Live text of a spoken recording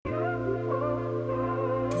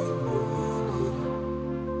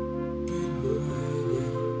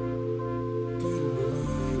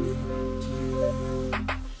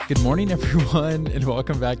Good morning, everyone, and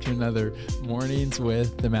welcome back to another Mornings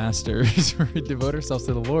with the Masters, where we devote ourselves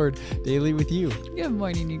to the Lord daily with you. Good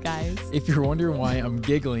morning, you guys. If you're wondering why I'm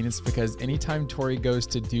giggling, it's because anytime Tori goes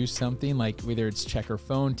to do something, like whether it's check her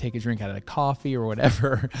phone, take a drink out of a coffee, or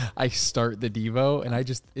whatever, I start the Devo,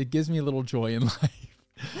 and it gives me a little joy in life.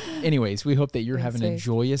 Anyways, we hope that you're having a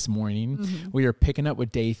joyous morning. Mm-hmm. We are picking up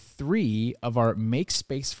with day 3 of our Make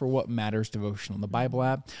Space for What Matters devotional in the Bible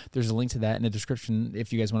app. There's a link to that in the description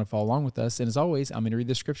if you guys want to follow along with us. And as always, I'm going to read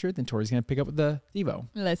the scripture, then Tori's going to pick up with the Devo.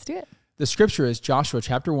 Let's do it. The scripture is Joshua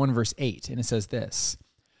chapter 1, verse 8, and it says this: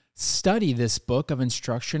 "Study this book of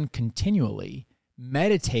instruction continually.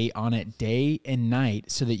 Meditate on it day and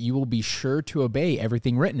night so that you will be sure to obey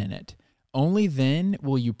everything written in it. Only then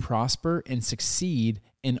will you prosper and succeed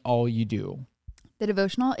in all you do." The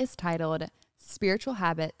devotional is titled Spiritual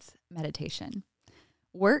Habits Meditation.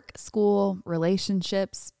 Work, school,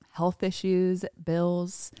 relationships, health issues,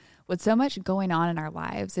 bills. With so much going on in our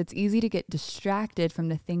lives, it's easy to get distracted from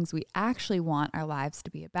the things we actually want our lives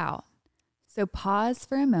to be about. So pause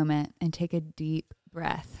for a moment and take a deep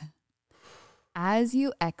breath. As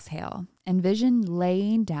you exhale, envision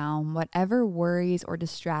laying down whatever worries or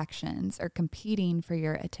distractions are competing for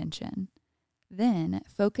your attention. Then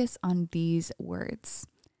focus on these words: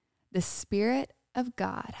 "The Spirit of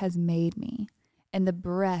God has made me, and the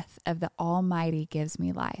breath of the Almighty gives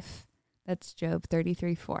me life." That's Job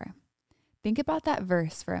 33:4. Think about that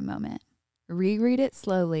verse for a moment. Reread it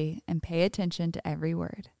slowly and pay attention to every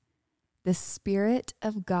word. The Spirit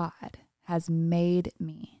of God has made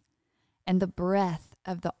me, and the breath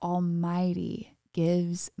of the Almighty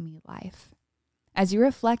gives me life. As you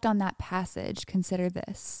reflect on that passage, consider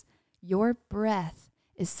this: your breath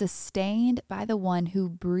is sustained by the one who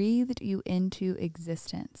breathed you into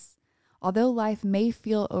existence. Although life may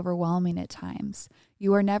feel overwhelming at times,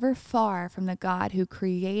 you are never far from the God who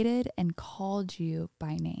created and called you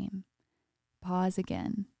by name. Pause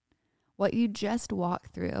again. What you just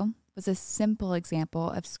walked through was a simple example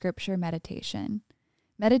of scripture meditation.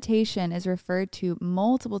 Meditation is referred to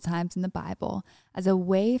multiple times in the Bible as a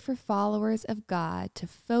way for followers of God to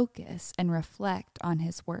focus and reflect on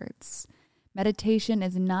His words. Meditation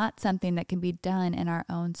is not something that can be done in our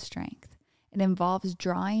own strength. It involves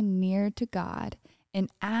drawing near to God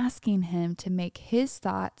and asking Him to make His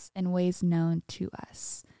thoughts and ways known to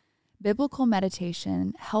us. Biblical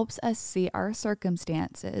meditation helps us see our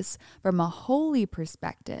circumstances from a holy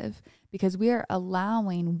perspective because we are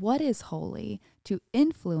allowing what is holy to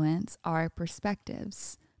influence our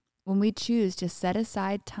perspectives. When we choose to set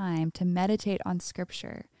aside time to meditate on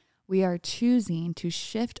Scripture, we are choosing to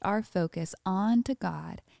shift our focus onto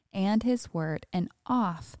God and His Word and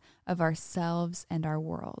off of ourselves and our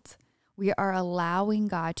world. We are allowing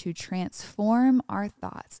God to transform our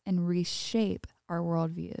thoughts and reshape our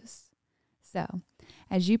worldviews. So,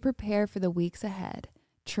 as you prepare for the weeks ahead,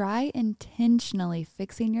 try intentionally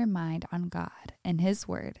fixing your mind on God and His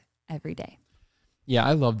Word every day. Yeah,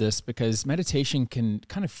 I love this because meditation can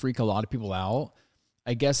kind of freak a lot of people out.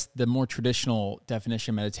 I guess the more traditional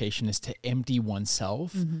definition of meditation is to empty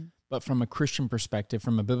oneself. Mm-hmm. But from a Christian perspective,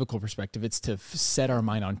 from a biblical perspective, it's to set our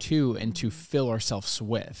mind on to and to fill ourselves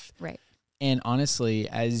with. Right. And honestly,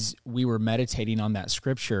 as we were meditating on that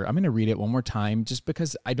scripture, I'm going to read it one more time just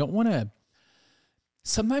because I don't want to.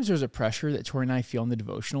 Sometimes there's a pressure that Tori and I feel in the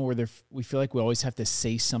devotional where we feel like we always have to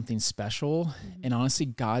say something special. Mm-hmm. And honestly,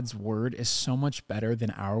 God's word is so much better than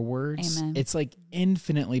our words. Amen. It's like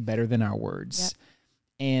infinitely better than our words.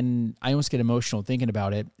 Yep. And I almost get emotional thinking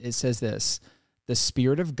about it. It says this: "The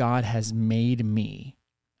Spirit of God has made me."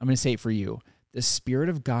 I'm going to say it for you. "The Spirit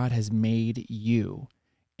of God has made you,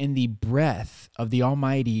 and the breath of the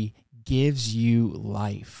Almighty gives you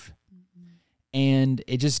life." Mm-hmm. And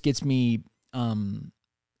it just gets me...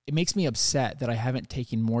 it makes me upset that I haven't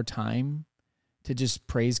taken more time to just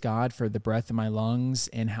praise God for the breath in my lungs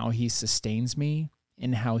and how He sustains me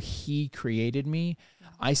and how He created me. Yeah.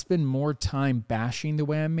 I spend more time bashing the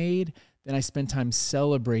way I'm made than I spend time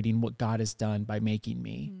celebrating what God has done by making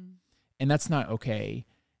me. Mm. And that's not okay.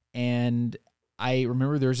 And I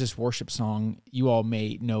remember there's this worship song, you all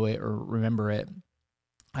may know it or remember it.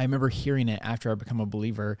 I remember hearing it after I become a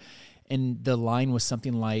believer. And the line was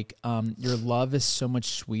something like, "Your love is so much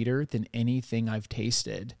sweeter than anything I've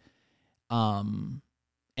tasted." And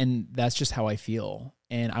that's just how I feel.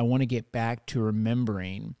 And I want to get back to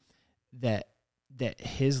remembering that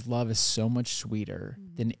His love is so much sweeter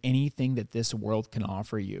than anything that this world can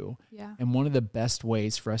offer you. Yeah. And one of the best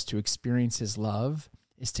ways for us to experience His love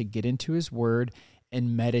is to get into His Word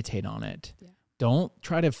and meditate on it. Yeah. Don't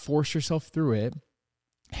try to force yourself through it.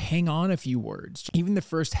 hang on a few words. Even the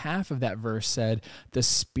first half of that verse said, the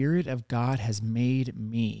Spirit of God has made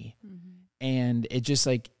me. And it just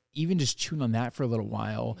like, even just chewing on that for a little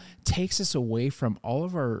while takes us away from all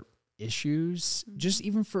of our issues, just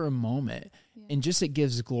even for a moment. And just it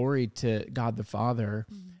gives glory to God the Father.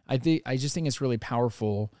 I just think it's really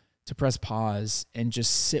powerful to press pause and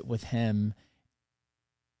just sit with him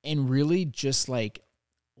and really just like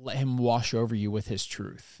let him wash over you with his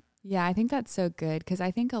truth. Yeah, I think that's so good, because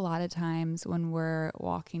I think a lot of times when we're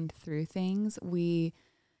walking through things, we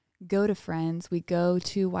go to friends, we go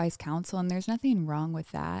to wise counsel, and there's nothing wrong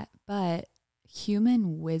with that. But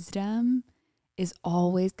human wisdom is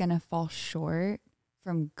always going to fall short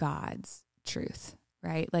from God's truth,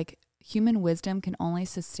 right? Like human wisdom can only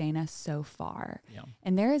sustain us so far. Yeah.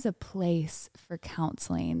 And there is a place for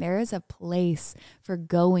counseling. There is a place for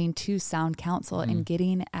going to sound counsel and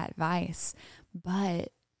getting advice.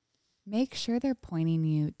 But make sure they're pointing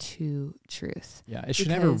you to truth. Yeah, it should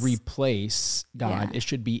never replace God. Yeah. It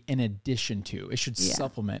should be in addition to. It should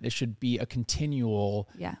supplement. It should be a continual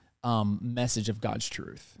message of God's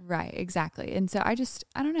truth. Right, exactly. And so I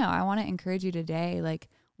don't know. I want to encourage you today, like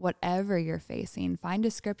whatever you're facing, find a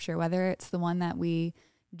scripture, whether it's the one that we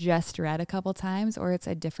just read a couple times or it's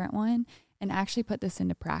a different one, and actually put this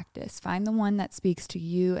into practice. Find the one that speaks to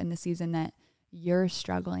you in the season that you're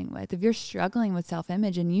struggling with. If you're struggling with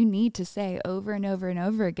self-image and you need to say over and over and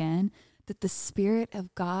over again that the Spirit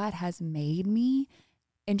of God has made me,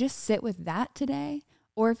 and just sit with that today.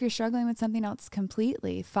 Or if you're struggling with something else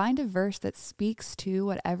completely, find a verse that speaks to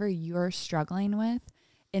whatever you're struggling with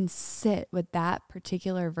and sit with that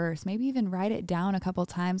particular verse. Maybe even write it down a couple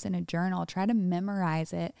times in a journal. Try to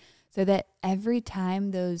memorize it so that every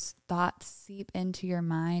time those thoughts seep into your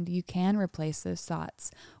mind, you can replace those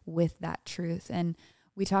thoughts with that truth. And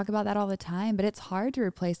we talk about that all the time, but it's hard to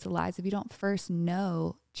replace the lies if you don't first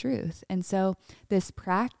know truth. And so this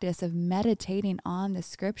practice of meditating on the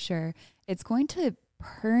scripture, it's going to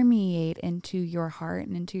permeate into your heart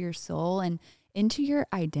and into your soul and into your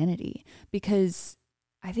identity, because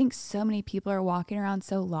I think so many people are walking around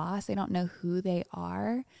so lost, they don't know who they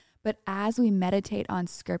are. But as we meditate on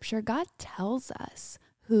scripture, God tells us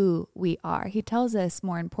who we are. He tells us,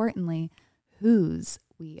 more importantly, whose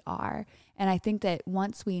we are. And I think that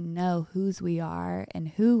once we know whose we are and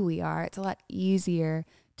who we are, it's a lot easier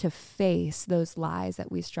to face those lies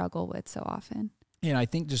that we struggle with so often. And I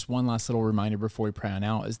think just one last little reminder before we pray on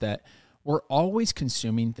out is that we're always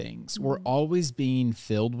consuming things. We're always being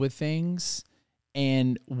filled with things.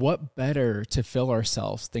 And what better to fill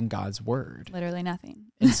ourselves than God's word? Literally nothing.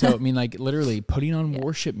 And so, I mean, like literally putting on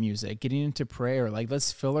worship music, getting into prayer, like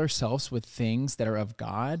let's fill ourselves with things that are of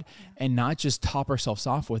God and not just top ourselves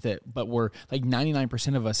off with it, but we're like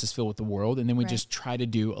 99% of us is filled with the world. And then we just try to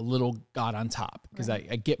do a little God on top because I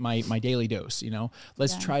get my daily dose, you know,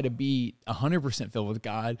 let's try to be 100% filled with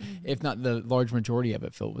God, if not the large majority of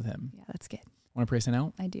it filled with him. Yeah, that's good. Want to pray something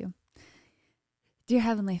out? I do. Dear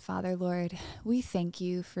Heavenly Father, Lord, we thank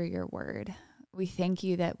you for your word. We thank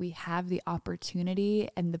you that we have the opportunity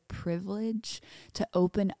and the privilege to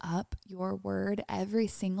open up your word every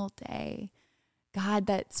single day. God,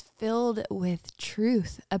 that's filled with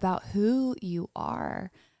truth about who you are,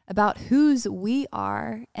 about whose we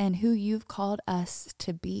are, and who you've called us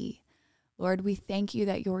to be. Lord, we thank you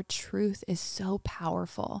that your truth is so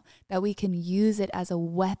powerful that we can use it as a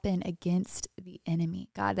weapon against the enemy.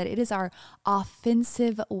 God, that it is our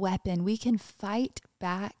offensive weapon. We can fight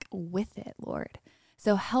back with it, Lord.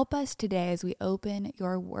 So help us today as we open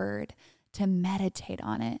your word to meditate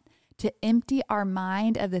on it, to empty our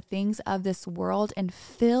mind of the things of this world and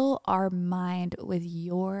fill our mind with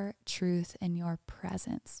your truth and your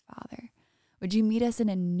presence, Father. Would you meet us in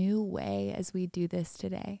a new way as we do this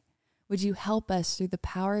today? Would you help us through the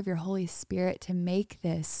power of your Holy Spirit to make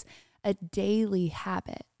this a daily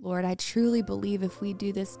habit? Lord, I truly believe if we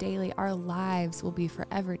do this daily, our lives will be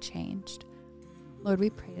forever changed. Lord, we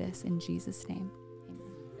pray this in Jesus' name.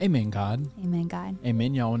 Amen, God. Amen, God.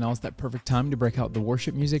 Amen. Y'all, now is that perfect time to break out the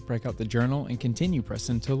worship music, break out the journal, and continue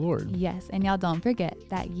pressing to the Lord. Yes, and y'all don't forget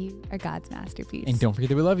that you are God's masterpiece. And don't forget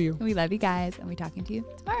that we love you. We love you guys, and we're talking to you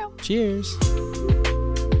tomorrow. Cheers.